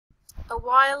A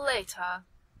while later.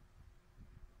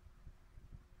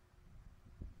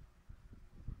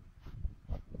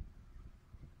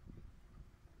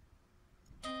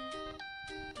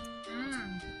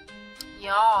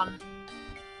 Yawn.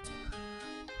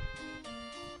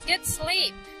 Good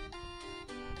sleep.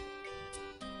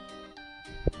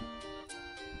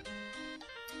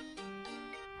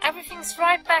 Everything's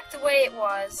right back the way it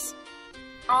was.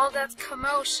 All that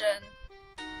commotion.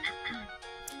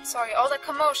 Sorry, all that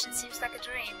commotion seems like a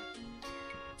dream.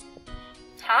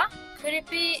 Huh? Could it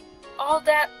be all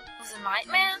that was a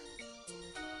nightmare?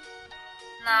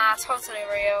 Nah, totally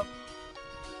real.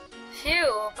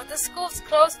 Phew, but the school's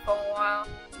closed for a while.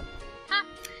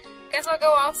 Guess I'll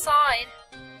go outside.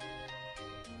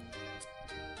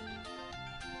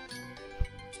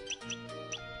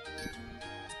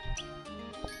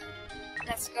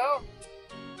 Let's go.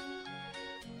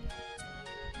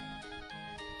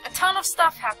 A ton of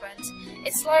stuff happened.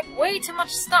 It's like way too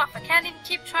much stuff, I can't even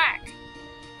keep track.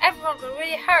 Everyone got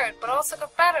really hurt, but also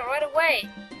got better right away.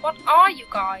 What are you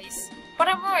guys? But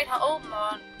I'm worried how old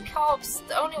man Kolb's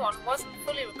the only one who wasn't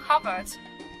fully recovered.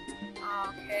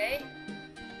 Okay.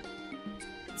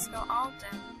 Let's go out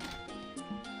then.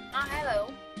 Oh,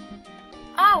 hello.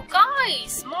 Oh,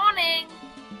 guys! Morning!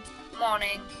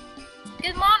 Morning.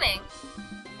 Good morning.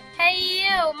 Hey,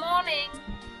 you! Morning.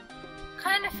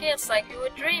 Kinda feels like we were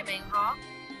dreaming, huh?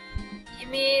 You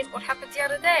mean what happened the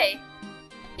other day?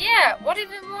 Yeah, what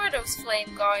even were those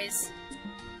flame guys?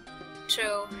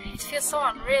 True, it feels so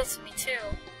unreal to me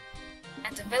too.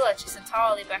 And the village is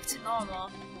entirely back to normal.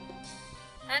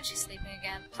 And she's sleeping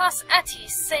again. Plus Etty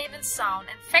is safe and sound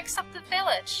and fixed up the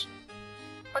village.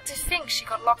 But to think she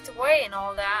got locked away and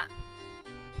all that.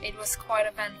 It was quite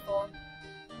eventful.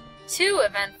 Too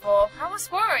eventful. I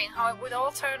was worrying how it would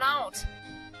all turn out.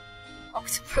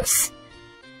 Octopus.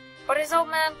 But is old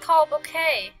man Kolb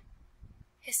okay?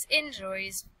 His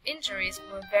injuries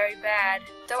were very bad,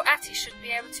 though Etty should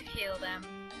be able to heal them.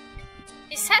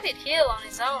 He said he'd heal on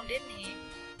his own, didn't he?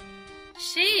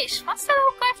 Sheesh, what's that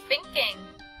old guy thinking?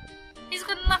 He's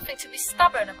got nothing to be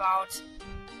stubborn about.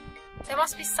 There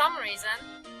must be some reason.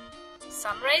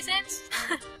 Some reasons?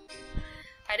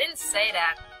 I didn't say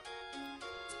that.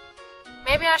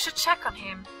 Maybe I should check on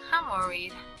him. I'm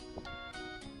worried.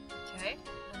 Okay,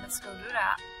 then let's go do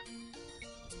that.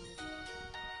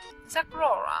 Is that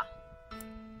Grora?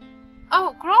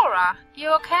 Oh, Grora, you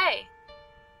okay?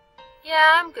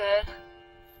 Yeah, I'm good.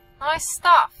 Nice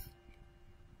stuff.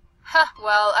 Huh,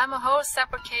 well, I'm a whole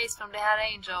separate case from the head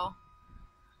angel.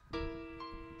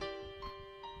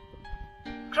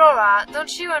 Grora,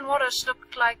 don't you and Waters look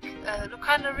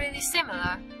kinda really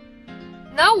similar?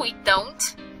 No, we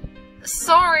don't.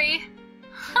 Sorry.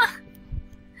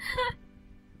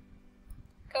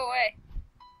 Go away.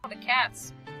 Oh, the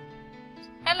cats.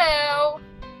 Hello.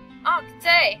 Oh, good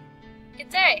day. Good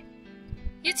day.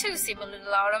 You two seem a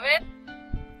little out of it.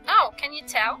 Oh, can you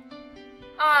tell?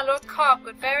 Ah, Lord Kolb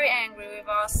got very angry with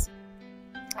us.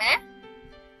 Eh?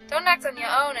 Don't act on your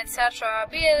own, etc.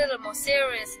 Be a little more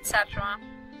serious, etc.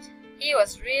 He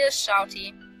was real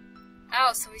shouty.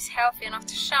 Oh, so he's healthy enough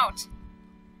to shout.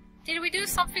 Did we do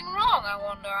something wrong, I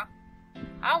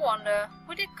wonder?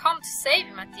 We did come to save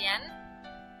him at the end.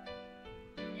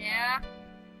 Yeah,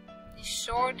 you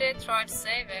sure did try to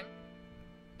save him.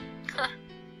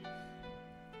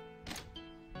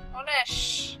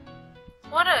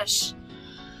 Waters,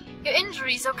 your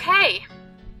injury's okay.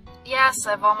 Yes,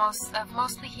 I've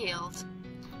mostly healed.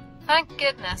 Thank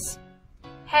goodness.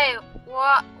 Hey,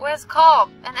 where's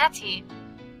Kolb and Etty?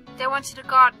 They went to the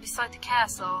garden beside the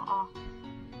castle. Oh.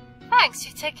 Thanks,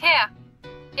 you take care.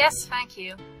 Yes, thank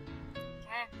you.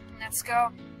 Okay, let's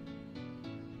go.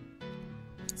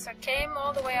 So I came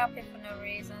all the way up here for no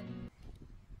reason.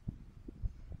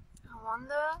 I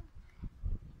wonder...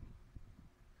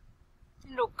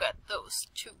 Look at those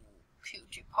two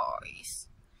cutie pies.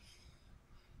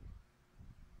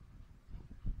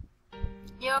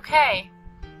 You okay?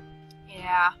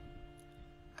 Yeah.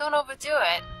 Don't overdo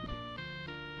it.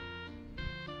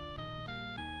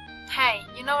 Hey,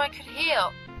 you know I could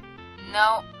heal.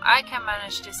 No, I can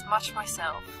manage this much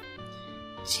myself.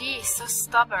 Gee, so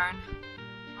stubborn.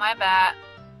 My bad.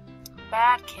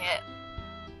 Bad kid.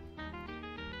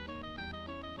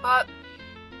 But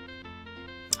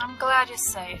I'm glad you're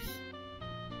safe.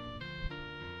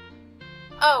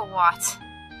 Oh, what?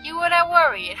 You were that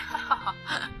worried?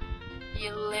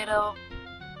 You little...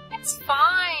 It's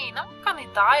fine. I'm not gonna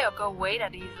die or go away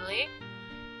that easily.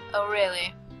 Oh,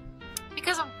 really?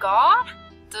 Because of God?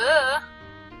 Duh.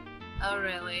 Oh,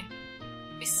 really?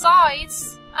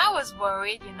 Besides, I was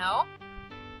worried, you know.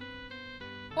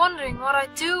 Wondering what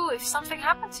I'd do if something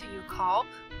happened to you, Cobb.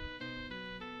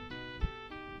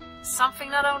 Something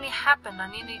not only happened,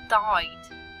 I nearly died.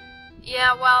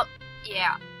 Yeah, well,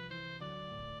 yeah.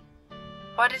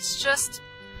 But it's just...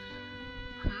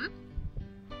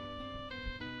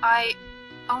 I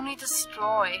only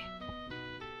destroy.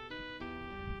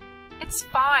 It's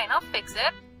fine, I'll fix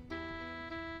it.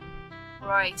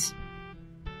 Right.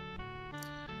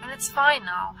 And it's fine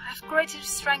now. I've greatly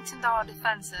strengthened our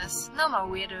defenses. No more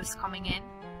weirdos coming in.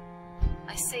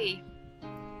 I see.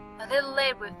 A little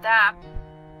late with that.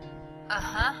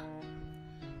 Uh-huh.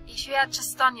 If you had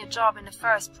just done your job in the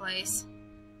first place.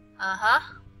 Uh-huh.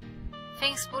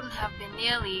 Things wouldn't have been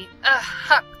nearly...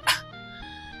 Uh-huh.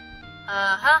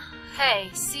 Hey,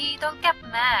 see, don't get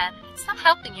mad. It's not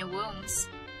helping your wounds.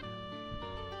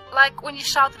 Like when you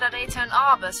shouted at Aether and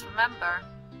Arbus, remember?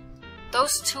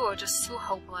 Those two are just too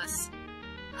hopeless.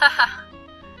 Haha.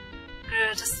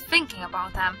 Just thinking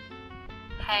about them.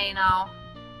 Hey now.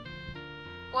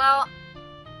 Well...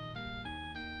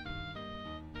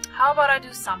 How about I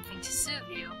do something to soothe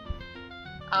you?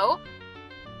 Oh?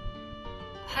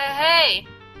 Hey!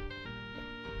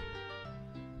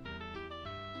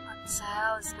 What the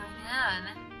hell is going on?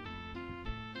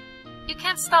 You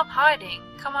can't stop hiding.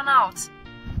 Come on out.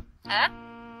 Eh?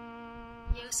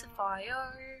 Use a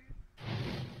fire.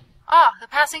 Ah, the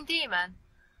passing demon.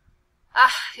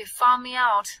 Ah, you found me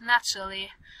out,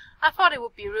 naturally. I thought it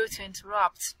would be rude to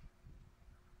interrupt.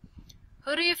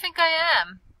 Who do you think I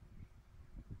am?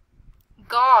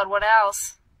 God, what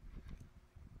else?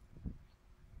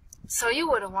 So you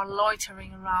were the one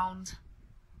loitering around.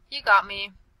 You got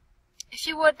me. If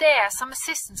you were there, some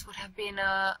assistance would have been,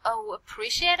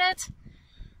 appreciated?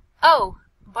 Oh,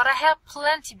 but I had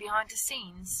plenty behind the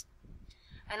scenes.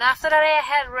 And after that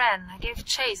airhead ran, I gave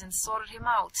chase and sorted him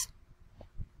out.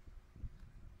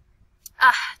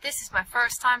 Ah, this is my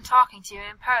first time talking to you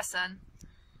in person.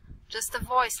 Just a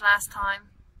voice last time.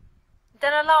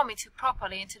 Then allow me to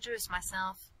properly introduce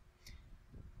myself.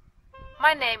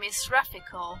 My name is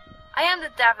Raphical. I am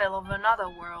the devil of another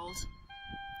world.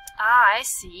 Ah, I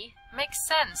see. Makes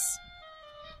sense.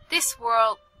 This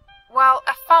world, well,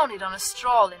 I found it on a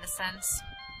stroll in a sense.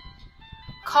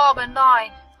 Cobb and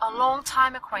I are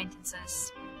long-time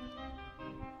acquaintances.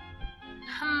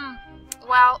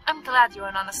 Well, I'm glad you're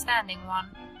an understanding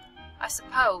one. I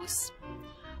suppose.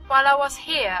 While I was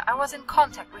here, I was in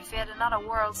contact with yet another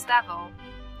world's devil.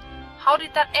 How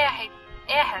did that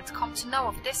airhead come to know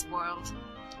of this world?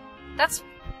 That's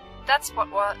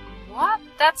what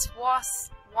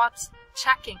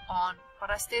checking on, but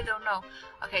I still don't know.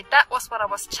 Okay, that was what I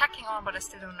was checking on, but I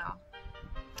still don't know.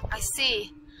 I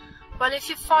see. Well, if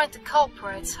you find the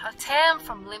culprit, I'll tear him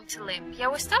from limb to limb. Yeah,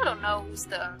 we still don't know who's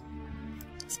the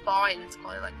spy, let's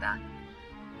call it like that.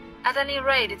 At any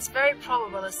rate, it's very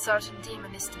probable a certain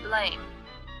demon is to blame.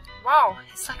 Wow,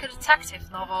 it's like a detective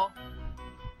novel.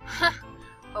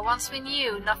 But once we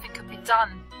knew, nothing could be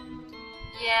done.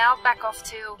 Yeah, I'll back off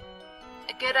too.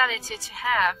 A good attitude to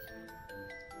have.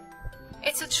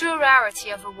 It's a true rarity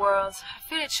of a world. I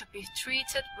feel it should be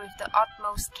treated with the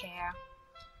utmost care.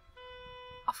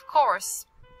 Of course.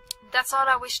 That's all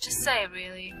I wish to say,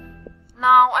 really.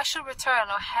 Now, I should return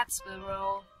or heads will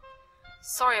roll.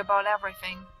 Sorry about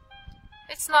everything.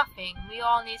 It's nothing. We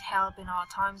all need help in our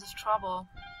times of trouble.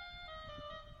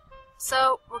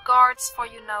 So, regards for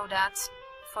you know that.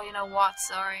 For you know what,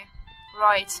 sorry.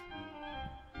 Right.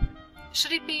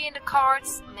 Should it be in the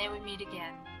cards? May we meet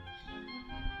again.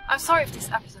 I'm sorry if this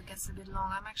episode gets a bit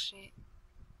long. I'm actually...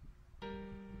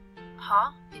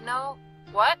 Huh? You know...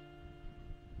 What?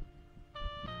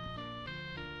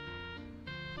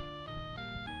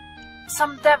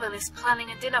 Some devil is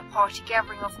planning a dinner party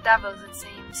gathering of devils, it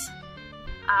seems.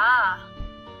 Ah.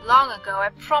 Long ago I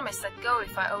promised I'd go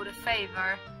if I owed a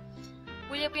favor.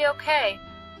 Will you be okay?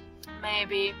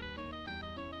 Maybe.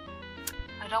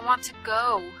 I don't want to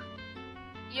go.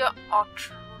 You're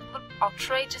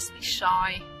outrageously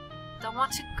shy. Don't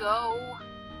want to go.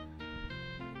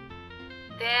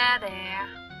 There.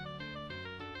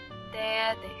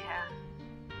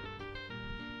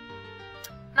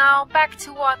 Now, back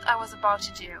to what I was about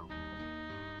to do.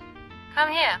 Come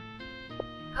here.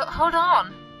 Hold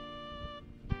on.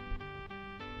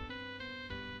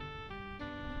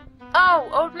 Oh,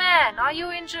 old man, are you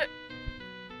injured?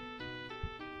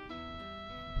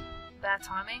 Bad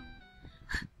timing.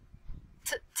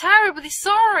 Terribly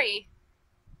sorry.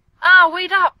 Ah,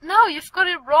 wait up. No, you've got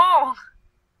it wrong.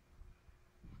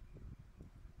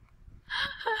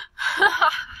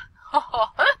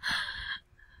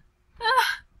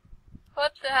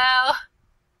 What the hell?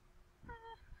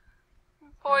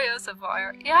 Poor you're so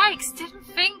Sapphire. Yikes, didn't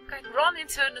think I'd run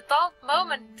into an adult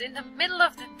moment in the middle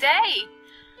of the day.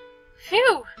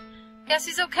 Phew! Guess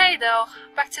he's okay though.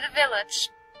 Back to the village.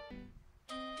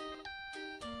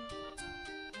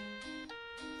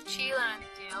 Sheila and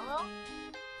Diallo?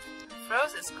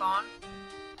 Froze is gone.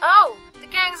 Oh, the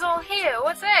gang's all here.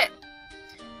 What's it?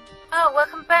 Oh,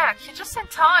 welcome back. You're just in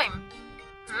time.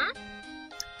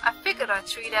 I figured I'd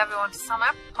treat everyone to some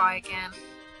apple pie again.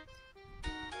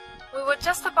 We were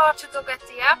just about to go get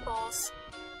the apples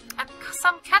and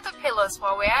some caterpillars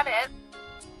while we're at it.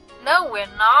 No, we're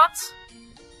not.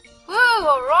 Woo,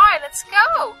 alright, let's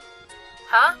go.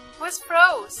 Huh? Where's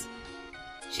Froze?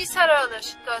 She said earlier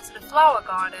she'd go to the flower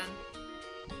garden.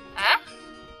 Eh?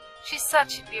 She said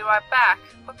she'd be right back,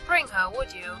 but bring her,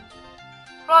 would you?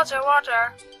 Roger,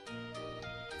 Roger.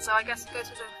 So I guess go to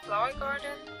the flower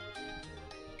garden?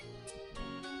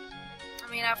 I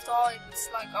mean, after all, it's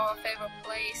like our favorite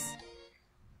place.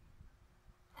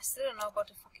 I still don't know about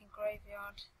the fucking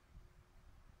graveyard.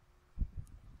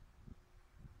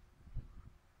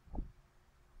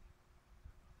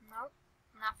 Nope,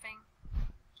 nothing.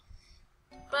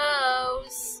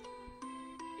 Close.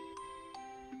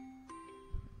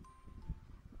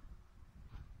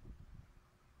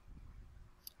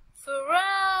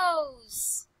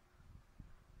 Froze.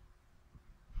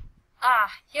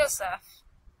 Ah, Yosef.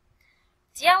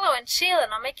 Diallo and Sheila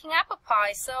are making apple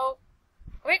pie, so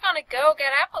we're gonna go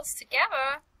get apples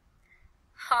together.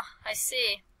 Huh, I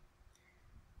see.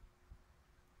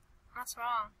 What's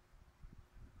wrong?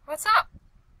 What's up?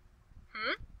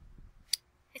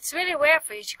 It's really weird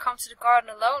for you to come to the garden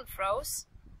alone, Froze.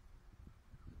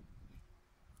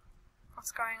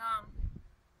 What's going on?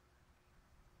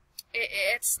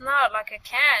 It's not like I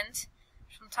can't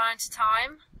from time to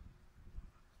time.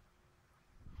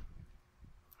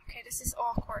 Okay, this is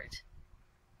awkward.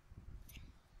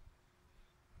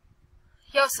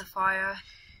 Yo, Sapphire.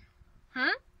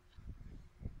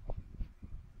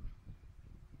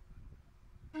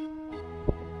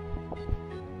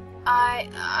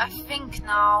 I think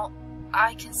now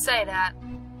I can say that.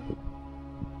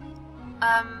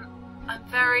 I'm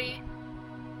very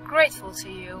grateful to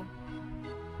you.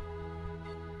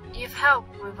 You've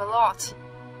helped with a lot.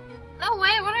 No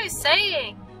way, what are you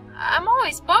saying? I'm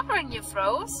always bothering you,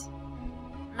 Froze.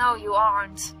 No, you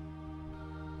aren't.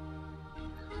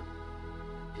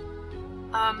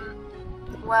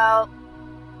 Well,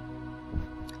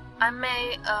 I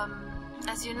may,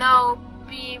 as you know,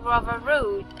 be rather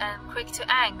rude and quick to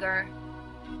anger.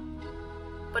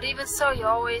 But even so, you're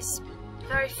always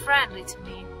very friendly to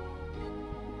me.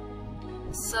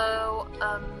 So,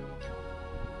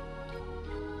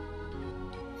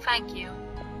 thank you.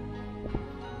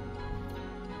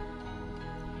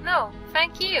 No,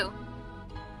 thank you.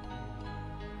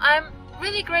 I'm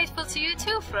really grateful to you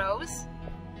too, Froze.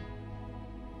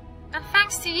 And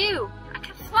thanks to you, I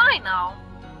can fly now.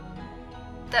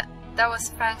 That was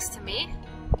thanks to me?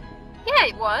 Yeah,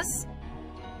 it was.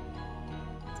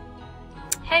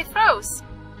 Hey, Froze.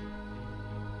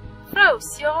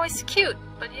 Froze, you're always cute,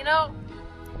 but you know,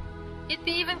 you'd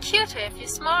be even cuter if you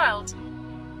smiled.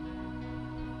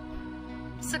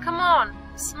 So come on,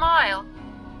 smile.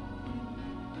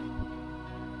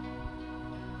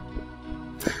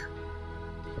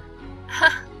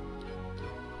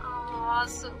 Oh,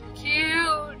 so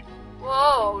cute.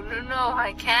 Whoa, no,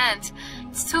 I can't.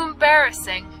 It's too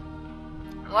embarrassing.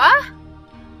 What?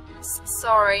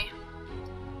 Sorry.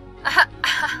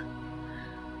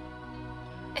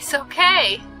 It's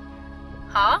okay.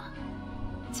 Huh?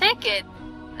 Take it.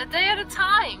 A day at a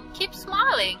time. Keep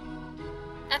smiling.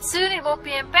 And soon it won't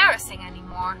be embarrassing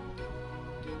anymore.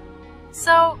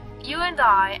 So, you and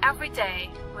I, every day,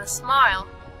 will smile.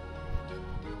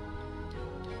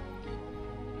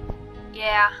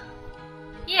 Yeah.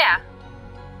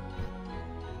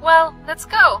 Well, let's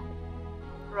go.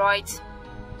 Right.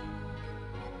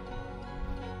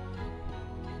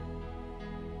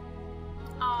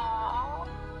 Aww.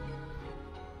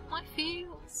 My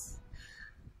feels.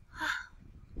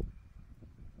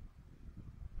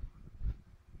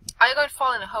 Are you going to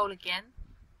fall in a hole again?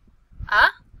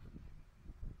 Huh?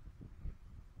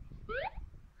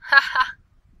 Haha.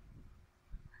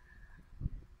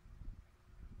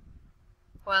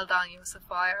 Well done, you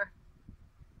Sapphire.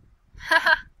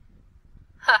 Haha.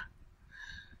 Ha.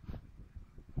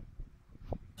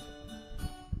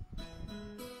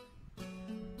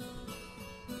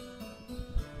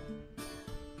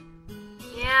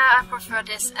 Yeah, I prefer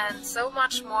this end so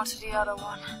much more to the other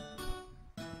one.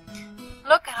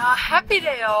 Look at how happy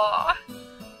they are.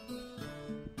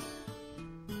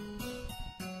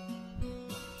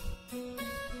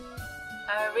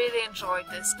 I really enjoyed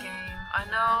this game. I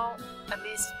know at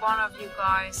least one of you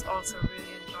guys also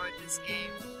really enjoyed this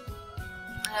game.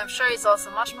 And I'm sure he's also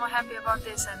much more happy about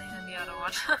this than the other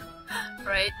one.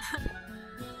 Right?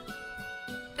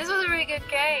 This was a really good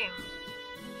game.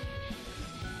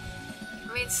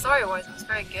 I mean, story-wise it was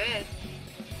very good.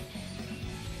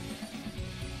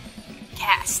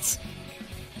 Cast.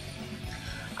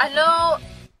 I know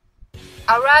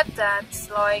I read that,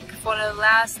 like, for the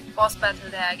last boss battle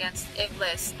there against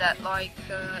Iblis, that, like,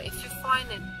 if you find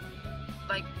it,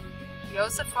 like,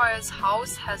 Yosephire's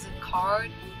house has a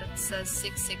card that says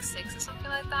 666 or something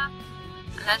like that,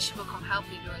 and then she will come help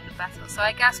you during the battle. So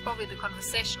I guess probably the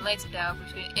conversation later there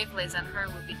between Iblis and her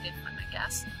will be different, I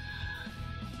guess.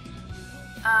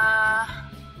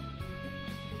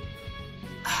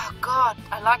 Oh god,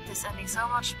 I like this ending so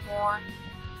much more.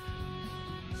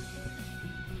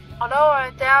 Although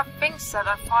there are things that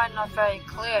I find not very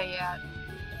clear yet.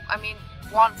 I mean,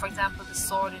 one, for example, the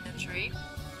sword in the tree.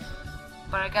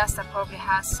 But I guess that probably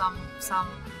has some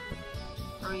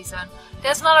reason.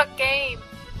 There's not a game,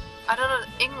 I don't know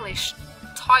the English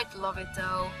title of it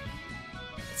though.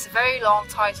 It's a very long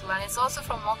title and it's also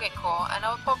from Mogecore and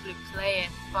I will probably play it.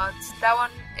 But that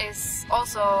one is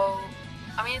also,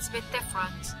 I mean, it's a bit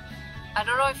different. I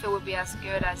don't know if it would be as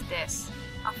good as this.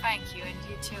 Oh, thank you, and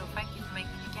you too. Thank you for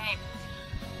making the game.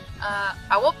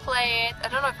 I will play it. I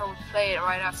don't know if I would play it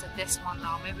right after this one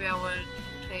now. Maybe I would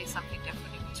play something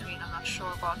different in between. I'm not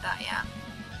sure about that yet.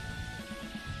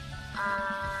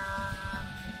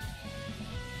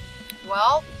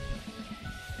 Well,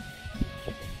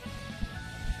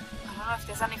 I don't know if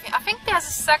there's anything. I think there's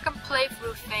a second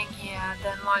playthrough thing here,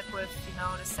 then like with, you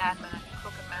know, the Sandman and the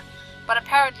Crooked Man. But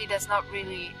apparently there's not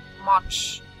really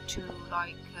much to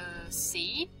like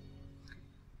see.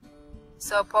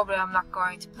 So probably I'm not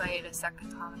going to play it a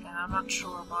second time again. I'm not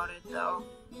sure about it though.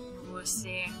 We'll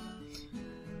see.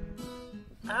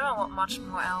 I don't know what much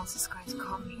more else is going to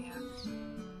come here.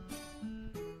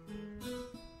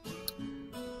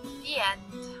 The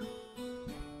end.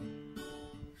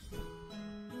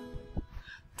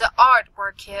 The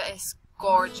artwork here is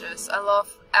gorgeous. I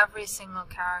love every single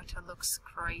character, looks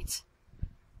great.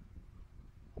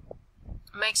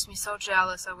 Makes me so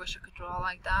jealous. I wish I could draw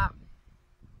like that.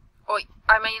 Oh,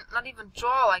 I mean, not even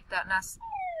draw like that.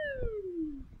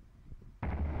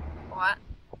 What?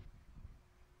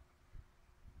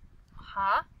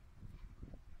 Huh?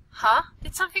 Huh?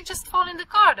 Did something just fall in the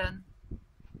garden?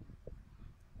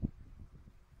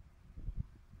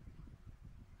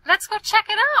 Let's go check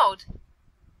it out!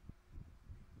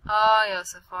 Oh,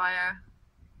 Yosephire.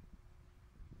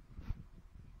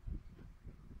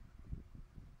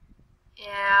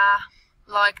 Yeah,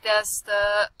 like there's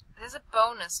a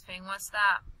bonus thing. What's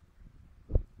that?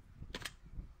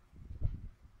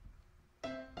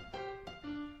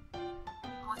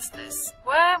 What's this?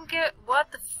 What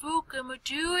the fuck am I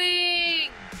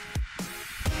doing?